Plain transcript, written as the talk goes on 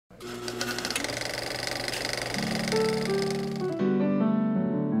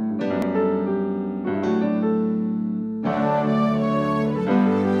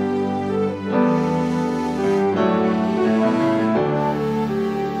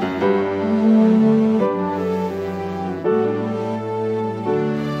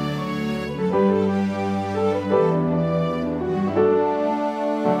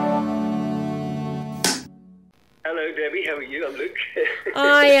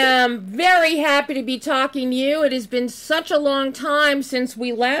am very happy to be talking to you. It has been such a long time since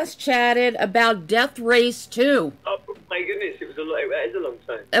we last chatted about Death Race 2. Oh, my goodness, it is a long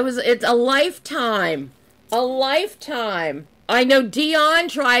time. It's a lifetime. A lifetime. I know Deon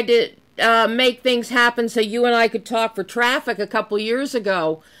tried to make things happen so you and I could talk for Traffik a couple years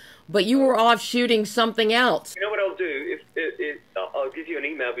ago, but you were off shooting something else. You know what I'll do? I'll give you an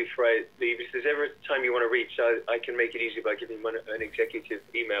email before I leave. If there's ever a time you want to reach, I can make it easy by giving you an executive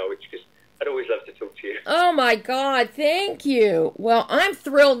email, because I'd always love to talk to you. Oh, my God. Thank you. Well, I'm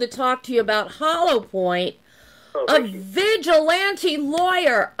thrilled to talk to you about Hollow Point. A vigilante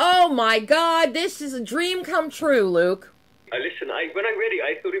lawyer. Oh, my God. This is a dream come true, Luke. Listen, when I read it,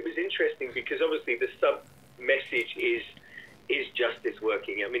 I thought it was interesting because obviously the sub-message is justice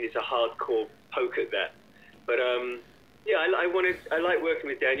working. I mean, it's a hardcore poke at that. But, yeah, I like working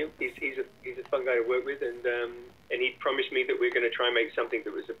with Daniel. He's a fun guy to work with, and he promised me that we're going to try and make something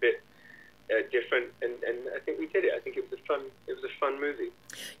that was a bit different, and I think we did it. I think it was a fun movie.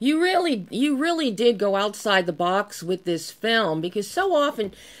 You really did go outside the box with this film, because so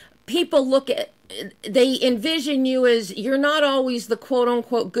often people they envision you as, you're not always the quote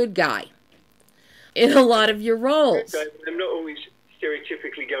unquote good guy in a lot of your roles. I'm not always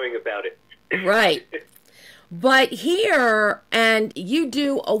stereotypically going about it. Right. But here, and you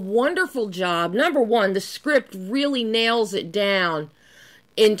do a wonderful job. Number one, the script really nails it down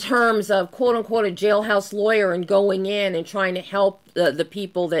in terms of quote-unquote a jailhouse lawyer and going in and trying to help the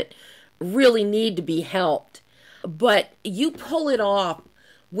people that really need to be helped. But you pull it off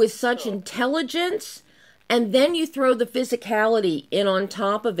with such intelligence, and then you throw the physicality in on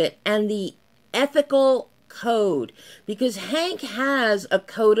top of it and the ethical code, because Hank has a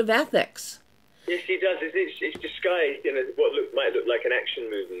code of ethics. Yes, he does. It's disguised in what might look like an action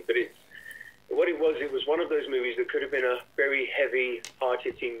movie, but it was one of those movies that could have been a very heavy,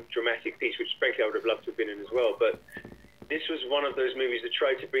 hard-hitting, dramatic piece, which frankly I would have loved to have been in as well. But this was one of those movies that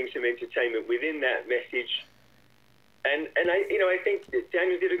tried to bring some entertainment within that message. And I think that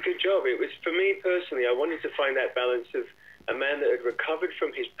Daniel did a good job. It was, for me personally, I wanted to find that balance of a man that had recovered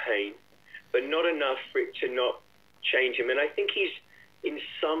from his pain, but not enough for it to not change him. And I think he's, in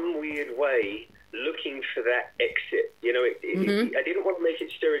some weird way, looking for that exit. I didn't want to make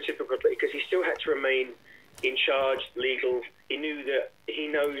it stereotypical, because he still had to remain in charge, legal. He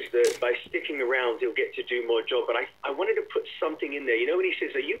knows that by sticking around, he'll get to do more job. But I wanted to put something in there. When he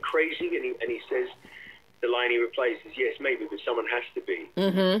says, "Are you crazy?" and he says, the line he replies is, "Yes, maybe, but someone has to be."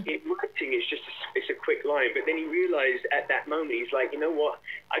 Mm-hmm. In writing, it's a quick line, but then he realized at that moment, he's like, you know what?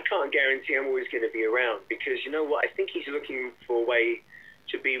 I can't guarantee I'm always going to be around, because you know what? I think he's looking for a way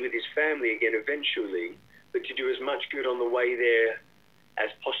to be with his family again eventually, but to do as much good on the way there as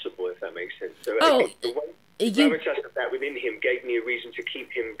possible, if that makes sense. So I think the way gravitas of that within him gave me a reason to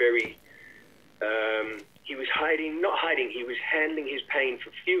keep him very... he was not hiding, he was handling his pain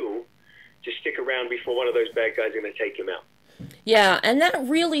for fuel to stick around before one of those bad guys are going to take him out. Yeah, and that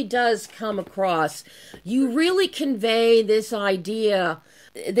really does come across. You really convey this idea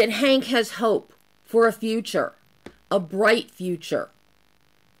that Hank has hope for a future, a bright future.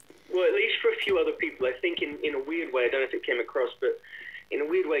 Well, at least for a few other people. I think in a weird way, I don't know if it came across, but in a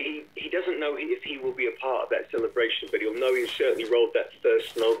weird way, he doesn't know if he will be a part of that celebration, but he'll know he certainly rolled that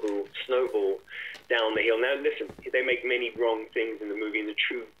first snowball down the hill. Now, listen, they make many wrong things in the movie, in the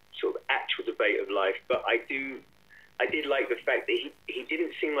true sort of actual debate of life, but I did like the fact that he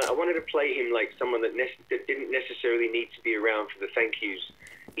didn't seem like... I wanted to play him like someone that didn't necessarily need to be around for the thank yous.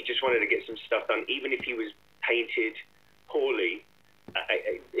 He just wanted to get some stuff done, even if he was painted poorly.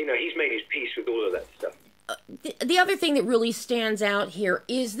 He's made his peace with all of that stuff. The other thing that really stands out here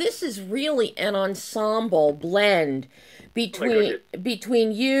is this is really an ensemble blend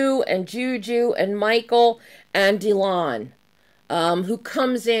between you and Juju and Michael and Dylan, who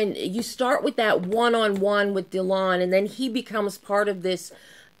comes in. You start with that one-on-one with Dylan, and then he becomes part of this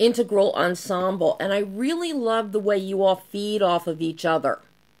integral ensemble. And I really love the way you all feed off of each other.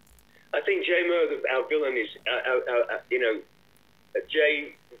 I think Jay Moore, our villain, is,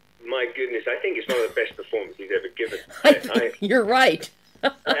 Jay, my goodness, I think it's one of the best performances he's ever given. You're right.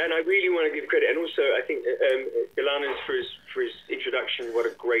 And I really want to give credit. And also, I think Dylan, for his introduction, what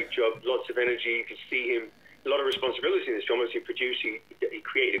a great job. Lots of energy. You can see him. A lot of responsibility in this film. As he produced, he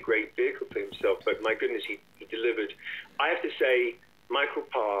created a great vehicle for himself. But my goodness, he delivered. I have to say, Michael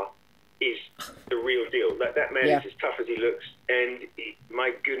Parr is the real deal. That man is as tough as he looks. And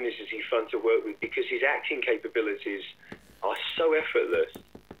my goodness, is he fun to work with, because his acting capabilities are so effortless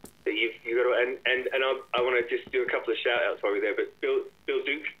that you've got to, and I want to just do a couple of shout outs while we're there. But Bill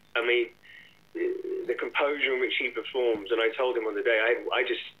Duke, I mean, the composure in which he performs. And I told him on the day, I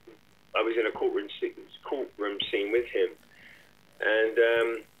was in a courtroom scene with him, and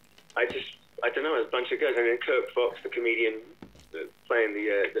I don't know, it was a bunch of guys, and then Kirk Fox, the comedian playing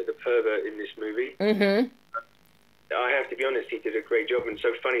the pervert in this movie. Mm-hmm. I have to be honest, he did a great job, and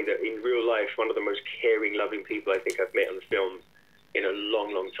so funny that in real life, one of the most caring, loving people I think I've met on the film in a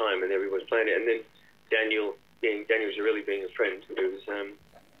long, long time, and there he was playing it. And then Daniel's really being a friend.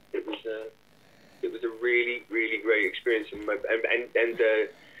 It was a really, really great experience, and I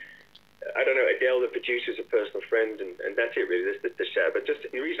don't know, Adele, the producer, is a personal friend, and that's it really. That's the shout. But just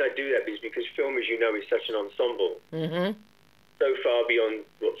the reason I do that is because film, as you know, is such an ensemble. Mm-hmm. So far beyond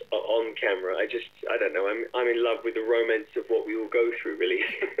what's on camera, I don't know. I'm in love with the romance of what we all go through, really.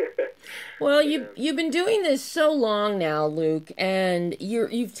 Well, you've been doing this so long now, Luke, and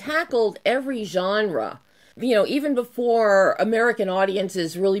you've tackled every genre. You know, even before American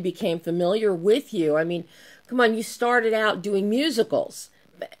audiences really became familiar with you. I mean, come on, you started out doing musicals.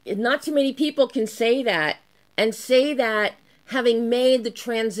 Not too many people can say that, and say that having made the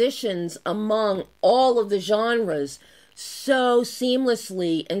transitions among all of the genres so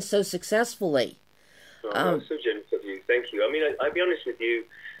seamlessly and so successfly. That's so generous of you. Thank you. I mean, I'll be honest with you.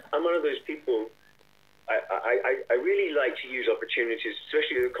 I'm one of those people. I really like to use opportunities,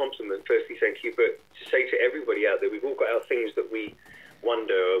 especially with a compliment. Firstly, thank you, but to say to everybody out there, we've all got our things that we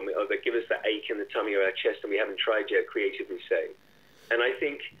wonder or that give us that ache in the tummy or our chest, and we haven't tried yet. Creatively say, and I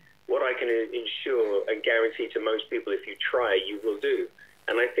think what I can ensure and guarantee to most people, if you try, you will do.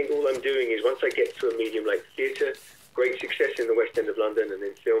 And I think all I'm doing is once I get to a medium like theatre. Great success in the West End of London, and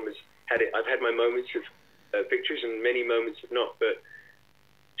then film has had it. I've had my moments of victories and many moments of not. But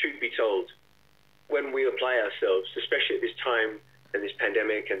truth be told, when we apply ourselves, especially at this time and this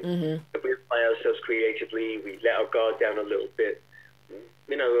pandemic, and if we apply ourselves creatively, we let our guard down a little bit.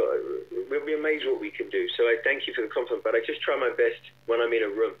 You know, we'll be amazed what we can do. So I thank you for the compliment, but I just try my best when I'm in a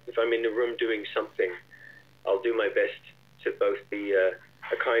room. If I'm in the room doing something, I'll do my best to both be a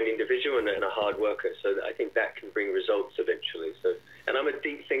kind individual and a hard worker, so that I think that can bring results eventually. So, and I'm a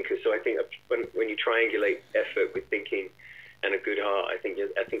deep thinker, so I think when you triangulate effort with thinking and a good heart, I think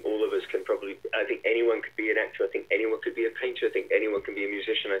all of us can probably. I think anyone could be an actor. I think anyone could be a painter. I think anyone can be a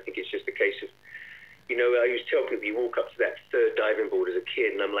musician. I think it's just a case of, you know, I used to tell people, you walk up to that third diving board as a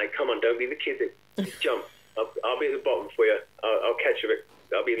kid, and I'm like, come on, don't be the kid that jump. I'll be at the bottom for you. I'll catch you.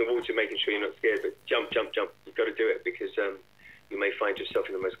 I'll be in the water making sure you're not scared, but jump. You've got to do it, because you may find yourself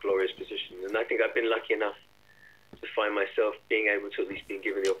in the most glorious position. And I think I've been lucky enough to find myself being able to at least be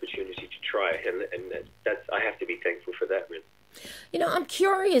given the opportunity to try. And that's, I have to be thankful for that, really. You know, I'm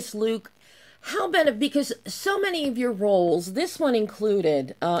curious, Luke, because so many of your roles, this one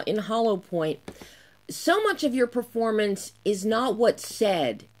included, in Hollow Point, so much of your performance is not what's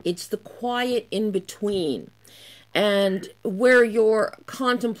said. It's the quiet in between. And where you're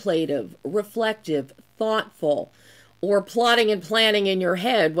contemplative, reflective, thoughtful, or plotting and planning in your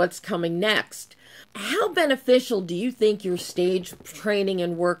head what's coming next. How beneficial do you think your stage training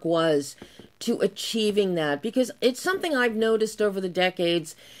and work was to achieving that? Because it's something I've noticed over the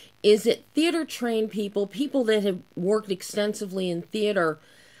decades, is that theater-trained people that have worked extensively in theater,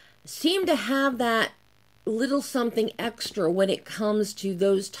 seem to have that little something extra when it comes to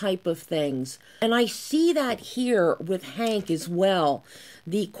those type of things. And I see that here with Hank as well.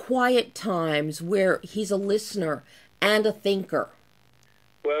 The quiet times where he's a listener and a thinker.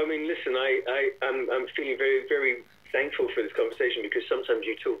 Well, I mean, listen, I'm feeling very, very thankful for this conversation, because sometimes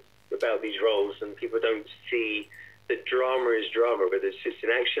you talk about these roles and people don't see that drama is drama, whether it sits in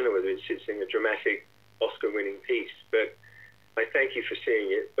action or whether it sits in a dramatic Oscar-winning piece. But I thank you for seeing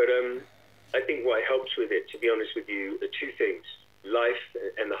it. But I think what helps with it, to be honest with you, are two things: life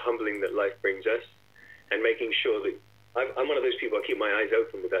and the humbling that life brings us, and making sure that I'm one of those people, I keep my eyes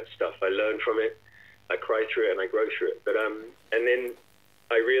open with that stuff. I learn from it, I cry through it, and I grow through it. But and then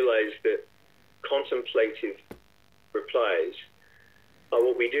I realized that contemplative replies are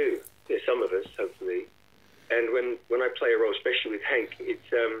what we do. There's some of us, hopefully. And when I play a role, especially with Hank, it's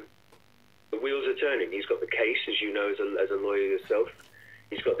the wheels are turning. He's got the case, as you know, as a lawyer yourself.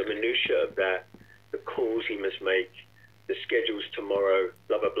 He's got the minutiae of that, the calls he must make, the schedules tomorrow,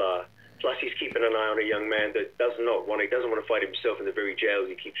 blah blah blah. Plus, he's keeping an eye on a young man that doesn't want to fight himself in the very jails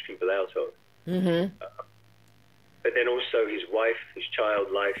he keeps people out of. Mm-hmm. But then also his wife, his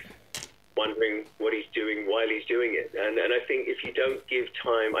child life, wondering what he's doing while he's doing it. And I think if you don't give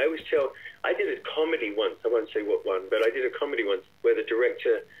time, I always tell, I did a comedy once, I won't say what one, but I did a comedy once where the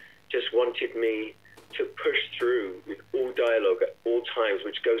director just wanted me to push through with all dialogue at all times,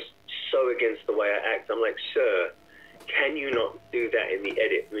 which goes so against the way I act. I'm like, sir, can you not do that in the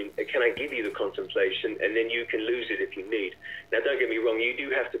edit? I mean, can I give you the contemplation and then you can lose it if you need? Now, don't get me wrong, you do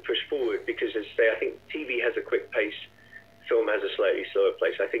have to push forward because, as I say, I think TV has a quick pace, film has a slightly slower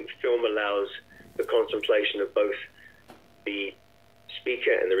pace. I think film allows the contemplation of both the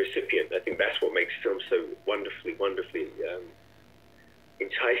speaker and the recipient. I think that's what makes film so wonderfully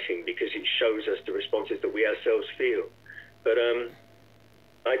enticing, because it shows us the responses that we ourselves feel. But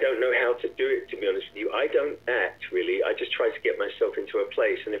I don't know how to do it, to be honest with you. I don't act, really. I just try to get myself into a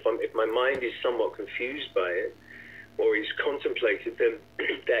place. And if my mind is somewhat confused by it or is contemplated, then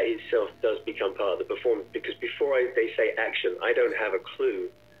that itself does become part of the performance. Because before they say action, I don't have a clue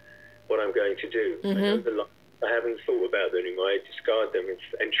what I'm going to do. Mm-hmm. I haven't thought about them anymore. I discard them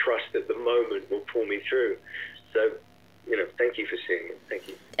and trust that the moment will pull me through. So, thank you for seeing it. Thank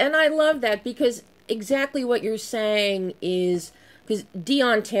you. And I love that, because exactly what you're saying is, because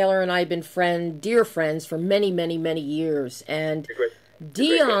Deon Taylor and I have been dear friends for many, many, many years. And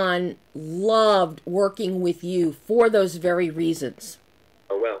Deon loved working with you for those very reasons.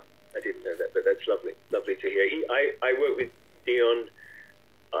 Oh, well, I didn't know that, but that's lovely. Lovely to hear. I worked with Deon.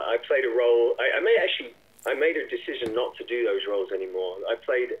 I played a role. I made a decision not to do those roles anymore. I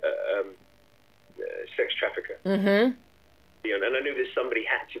played sex trafficker. Mm-hmm. And I knew that somebody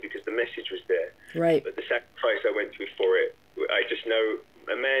had to, because the message was there. Right. But the sacrifice I went through for it, I just know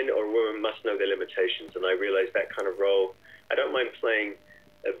a man or a woman must know their limitations. And I realized that kind of role, I don't mind playing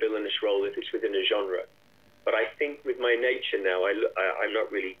a villainous role if it's within a genre. But I think with my nature now, I'm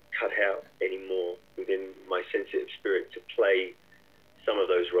not really cut out anymore within my sensitive spirit to play some of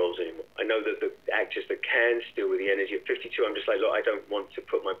those roles anymore. I know that the actors that can still, with the energy at 52, I'm just like, look, I don't want to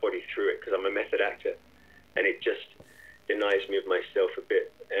put my body through it, because I'm a method actor, and it just denies me of myself a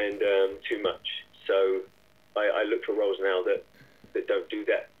bit and too much. So I look for roles now that don't do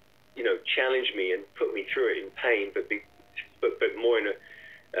that, challenge me and put me through it in pain, but more in a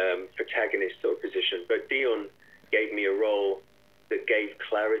protagonist sort of position. But Deon gave me a role that gave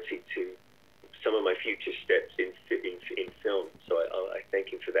clarity to some of my future steps in film. So I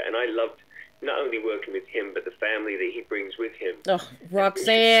thank him for that. And I loved not only working with him, but the family that he brings with him. Oh,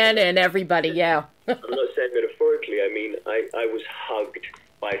 Roxanne and everybody, yeah. I'm not saying metaphorically. I mean, I was hugged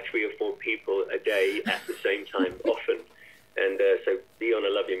by 3 or 4 people a day at the same time, often. And so, Deon, I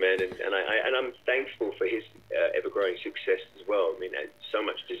love you, man. And I'm thankful for his ever-growing success as well. I mean, so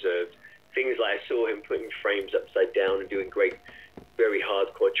much deserved. Things like I saw him putting frames upside down and doing great, very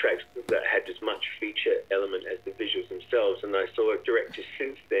hardcore tracks that had as much feature element as the visuals themselves. And I saw directors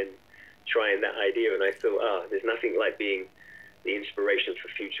since then trying that idea, and I thought, there's nothing like being the inspiration for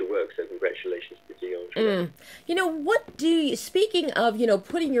future work. So congratulations to Deon. Speaking of,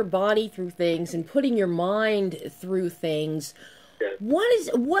 putting your body through things and putting your mind through things, yeah.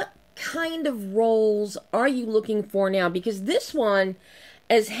 What kind of roles are you looking for now? Because this one,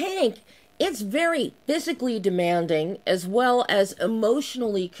 as Hank, it's very physically demanding as well as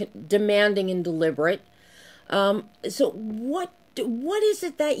emotionally demanding and deliberate. So what is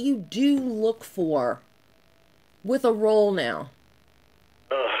it that you do look for with a role now?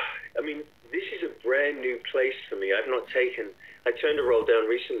 I mean, this is a brand new place for me. I turned a role down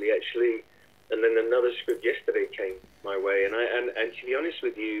recently, actually, and then another script yesterday came my way. And to be honest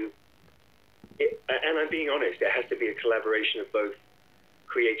with you, and I'm being honest, it has to be a collaboration of both.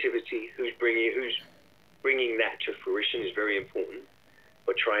 Creativity, who's bringing that to fruition is very important.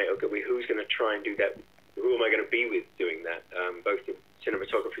 But who's going to try and do that? Who am I going to be with doing that? Both the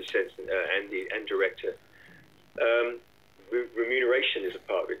cinematography sense and director. Remuneration is a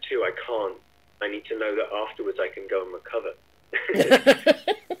part of it too. I need to know that afterwards I can go and recover.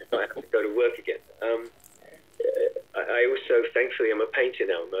 I have to go to work again. I also, thankfully, I'm a painter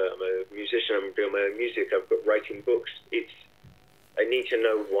now. I'm a musician. I'm doing my own music. I've got writing books. I need to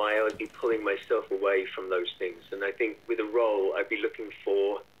know why I would be pulling myself away from those things. And I think with a role, I'd be looking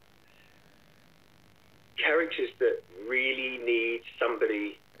for characters that really need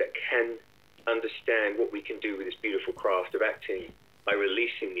somebody that can understand what we can do with this beautiful craft of acting by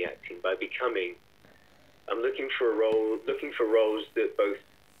releasing the acting, by becoming. I'm looking for roles that both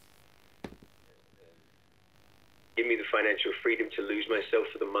give me the financial freedom to lose myself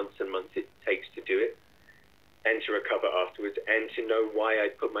for the months and months it takes to do it, and to recover afterwards, and to know why I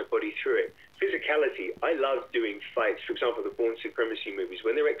put my body through it. Physicality, I love doing fights. For example, the Bourne Supremacy movies,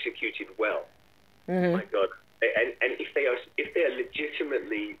 when they're executed well, my God. And if they are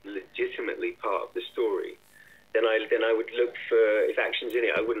legitimately part of the story, then I would look for, if action's in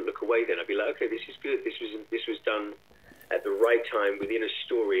it, I wouldn't look away then. I'd be like, okay, this is good. This was done at the right time within a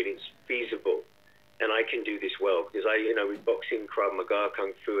story, and it's feasible. And I can do this well, because with boxing, Krav Maga,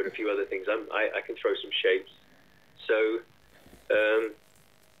 Kung Fu, and a few other things, I can throw some shapes. So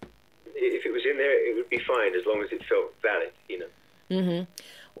if it was in there, it would be fine as long as it felt valid, you know. Mm-hmm.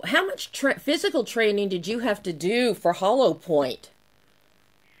 How much physical training did you have to do for Hollow Point?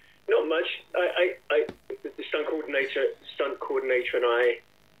 Not much. The stunt coordinator and I,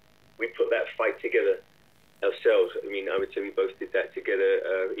 we put that fight together ourselves. I mean, I would say we both did that together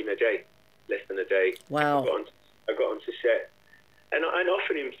in a day, less than a day. Wow. I got onto set. And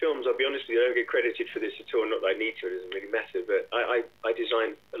often in films, I'll be honest with you, I don't get credited for this at all. Not that I need to, it doesn't really matter. But I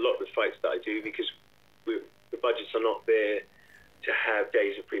design a lot of the fights that I do because the budgets are not there to have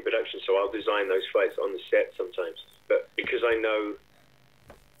days of pre-production. So I'll design those fights on the set sometimes. But because I know,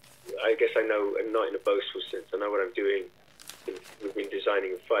 and not in a boastful sense, I know what I'm doing in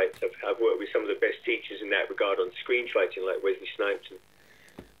designing fights. I've worked with some of the best teachers in that regard on screen fighting, like Wesley Snipes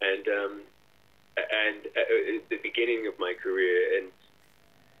and at the beginning of my career,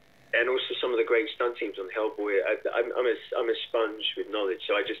 and also some of the great stunt teams on Hellboy. I'm a sponge with knowledge,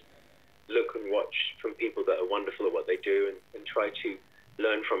 so I just look and watch from people that are wonderful at what they do and try to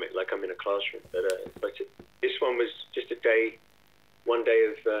learn from it like I'm in a classroom. But this one was just one day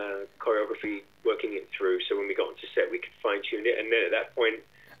of choreography, working it through, so when we got onto set we could fine-tune it, and then at that point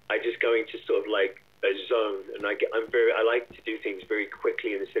I just go into sort of like a zone, and I like to do things very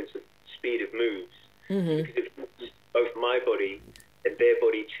quickly in the sense of speed of moves, because it forces both my body and their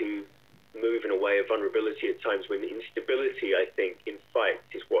body to move in a way of vulnerability at times, when instability, I think, in fights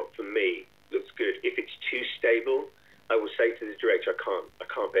is what, for me, looks good. If it's too stable, I will say to the director, I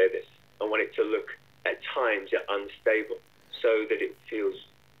can't bear this. I want it to look, at times, unstable, so that it feels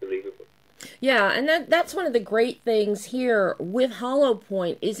believable. Yeah, and that's one of the great things here with Hollow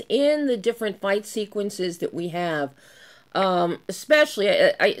Point is in the different fight sequences that we have. Especially,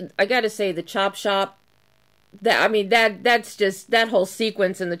 I got to say, the chop shop. That's just, that whole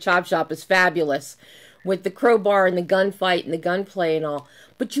sequence in the chop shop is fabulous, with the crowbar and the gunfight and the gunplay and all.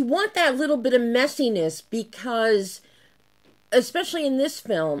 But you want that little bit of messiness because, especially in this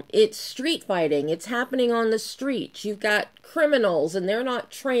film, it's street fighting. It's happening on the streets. You've got criminals, and they're not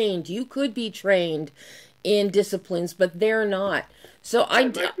trained. You could be trained in disciplines, but they're not. So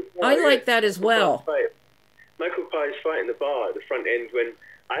I like that as well. Michael Pye's fight in the bar at the front end, when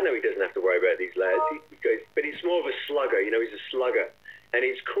I know he doesn't have to worry about these lads, but he's more of a slugger. You know, he's a slugger, and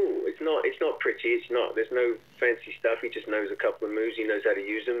it's cool. It's not pretty. There's no fancy stuff. He just knows a couple of moves. He knows how to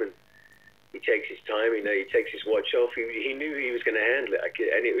use them, and he takes his time. You know, he takes his watch off. He knew he was going to handle it,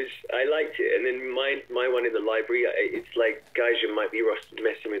 and I liked it. And then my one in the library, it's like, guys, you might be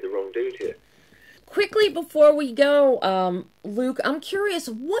messing with the wrong dude here. Quickly before we go, Luke, I'm curious,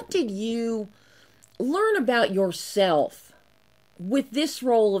 what did you learn about yourself with this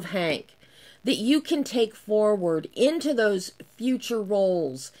role of Hank that you can take forward into those future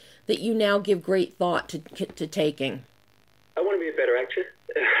roles that you now give great thought to taking? I want to be a better actor.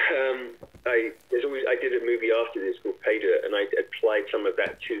 I did a movie after this called Pay Dirt, and I applied some of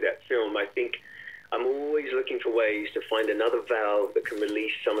that to that film. I think I'm always looking for ways to find another valve that can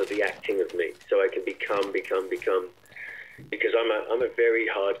release some of the acting of me, so I can become. Because I'm a very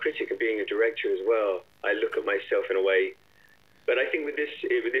hard critic of being a director as well. I look at myself in a way, but I think with this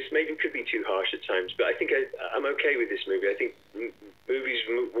maybe it could be too harsh at times. But I think I'm okay with this movie. I think movies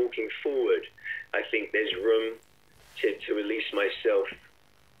walking forward, I think there's room to release myself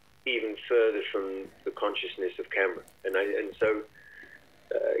even further from the consciousness of camera, and so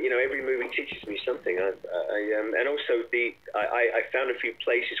every movie teaches me something. And also I found a few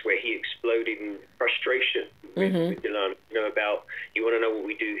places where he exploded in frustration with Delano. About, you want to know what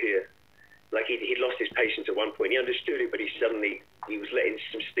we do here? Like he lost his patience at one point. He understood it, but he was letting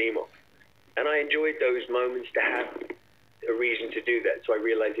some steam off. And I enjoyed those moments to have a reason to do that. So I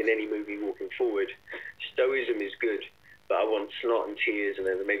realized in any movie walking forward, stoicism is good, but I want snot and tears and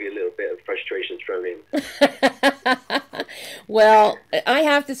then maybe a little bit of frustration thrown in. Well, I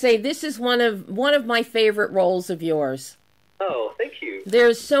have to say, this is one of my favorite roles of yours. Oh, thank you.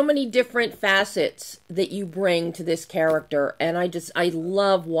 There's so many different facets that you bring to this character, and I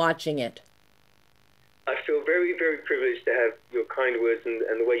love watching it. I feel very, very privileged to have your kind words and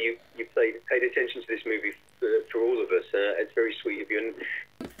the way you paid attention to this movie for all of us. It's very sweet of you.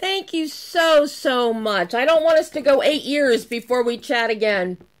 Thank you so much. I don't want us to go 8 years before we chat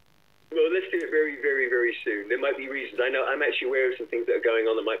again. Well, let's do it very, very, very soon. There might be reasons. I know I'm actually aware of some things that are going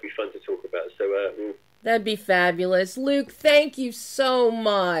on that might be fun to talk about. So that'd be fabulous. Luke, thank you so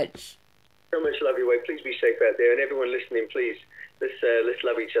much. So much love your way. Please be safe out there. And everyone listening, please, let's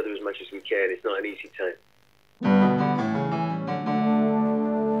love each other as much as we can. It's not an easy time.